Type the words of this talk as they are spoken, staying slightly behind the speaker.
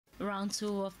Round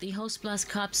 2 of the Hostplus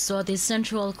Cup saw the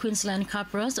Central Queensland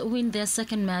Capras win their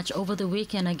second match over the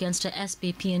weekend against the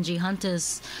SP PNG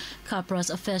Hunters.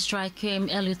 Capras' first try came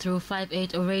early through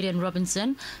 5'8" Radian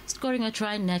Robinson, scoring a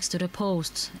try next to the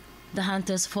post. The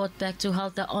Hunters fought back to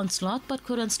halt the onslaught but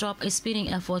couldn't stop a spinning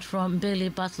effort from Bailey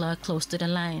Butler close to the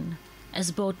line. As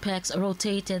both packs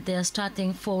rotated their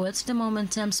starting forwards, the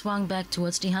momentum swung back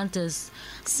towards the Hunters.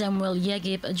 Samuel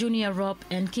Yagib, Junior Rob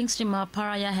and Kingstima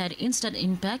Paraya had instant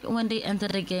impact when they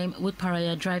entered the game, with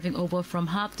Paraya driving over from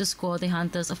half to score the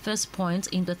Hunters' first points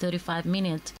in the 35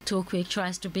 minutes. Two quick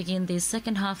tries to begin the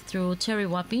second half through Terry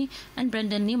Wapi and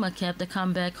Brendan Nima kept the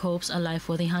comeback hopes alive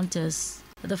for the Hunters.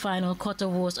 The final quarter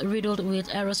was riddled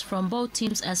with errors from both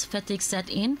teams as fatigue set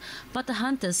in, but the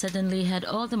Hunters suddenly had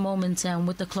all the momentum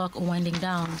with the clock winding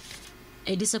down.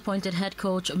 A disappointed head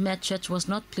coach, Matt Church, was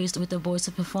not pleased with the boys'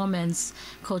 performance.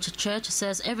 Coach Church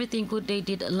says everything good they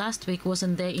did last week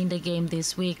wasn't there in the game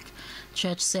this week.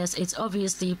 Church says it's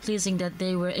obviously pleasing that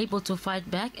they were able to fight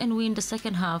back and win the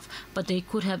second half, but they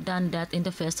could have done that in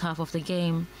the first half of the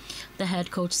game. The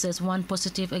head coach says one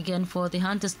positive again for the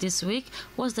Hunters this week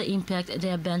was the impact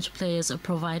their bench players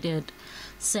provided.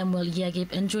 Samuel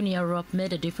Yagib and Junior Rob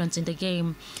made a difference in the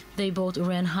game. They both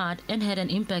ran hard and had an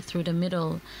impact through the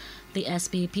middle. The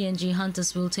SP PNG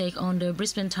Hunters will take on the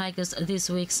Brisbane Tigers this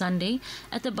week Sunday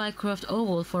at the Bycroft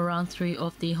Oval for round 3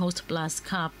 of the Hostplus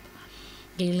Cup.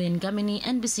 Gayleen Gamini,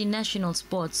 NBC National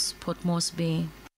Sports, Port Moresby.